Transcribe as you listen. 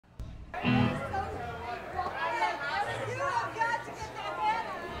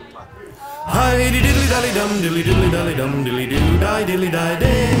Hi-di diddly dally dum dilly diddly dally dum dilly doo die dilly die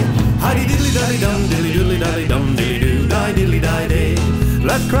day. Hi-di diddly dally dum dilly diddly dally dum dilly doo die dilly die day.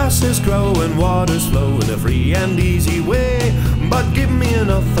 Let grasses grow and waters flow in a free and easy way, but give me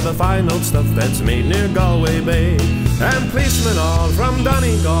enough of the fine old stuff that's made near Galway Bay. And policemen all from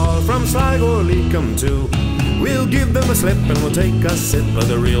Donegal, from Sligo or Leakham too, we'll give them a slip and we'll take a sip of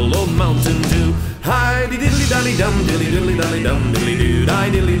the real old Mountain Dew. Hi-di diddly dally dum dilly diddly dally dum dilly doo die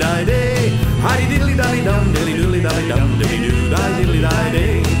dilly die day. Hi-di diddly dally dum dilly diddly dally dum dilly doo die dilly die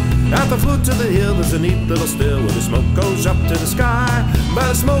day. At the foot of the hill there's a neat little still where the smoke goes up to the sky. By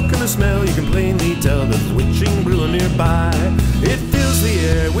the smoke and the smell you can plainly tell that there's witching brewing nearby. It fills the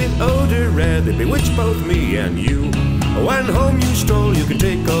air with odor red that bewitch both me and you. When home you stroll you can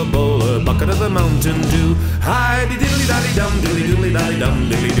take a bowl or a bucket of the Mountain Dew. Hi-di diddly dally dum dilly diddly dally dum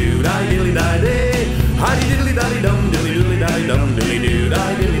dilly doo die dilly die day. Hi-di diddly dally dum dilly diddly dally dum dilly doo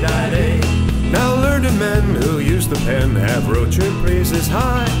die dilly die day. Now learned men who use the pen have wrote your praises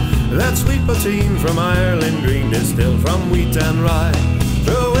high. That sweet poteen from Ireland green distilled from wheat and rye.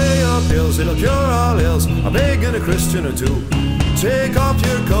 Throw away your pills, it'll cure all ills, a pagan, a Christian or two. Take off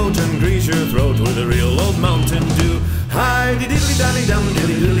your coat and grease your throat with a real old Mountain Dew. Hi-di diddly dally dum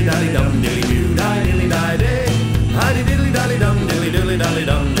dilly diddly dally dum dilly doo die dilly die day. Hi-di diddly dally dum dilly diddly dally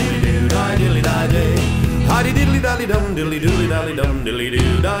dum dilly doo die dilly die day. Hi-di diddly dally dum dilly diddly dally dum dilly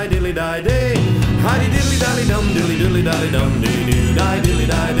doo die dilly die day. Hi-di diddly dally dum dilly diddly dally dum dilly doo die dilly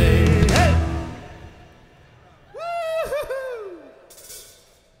die day.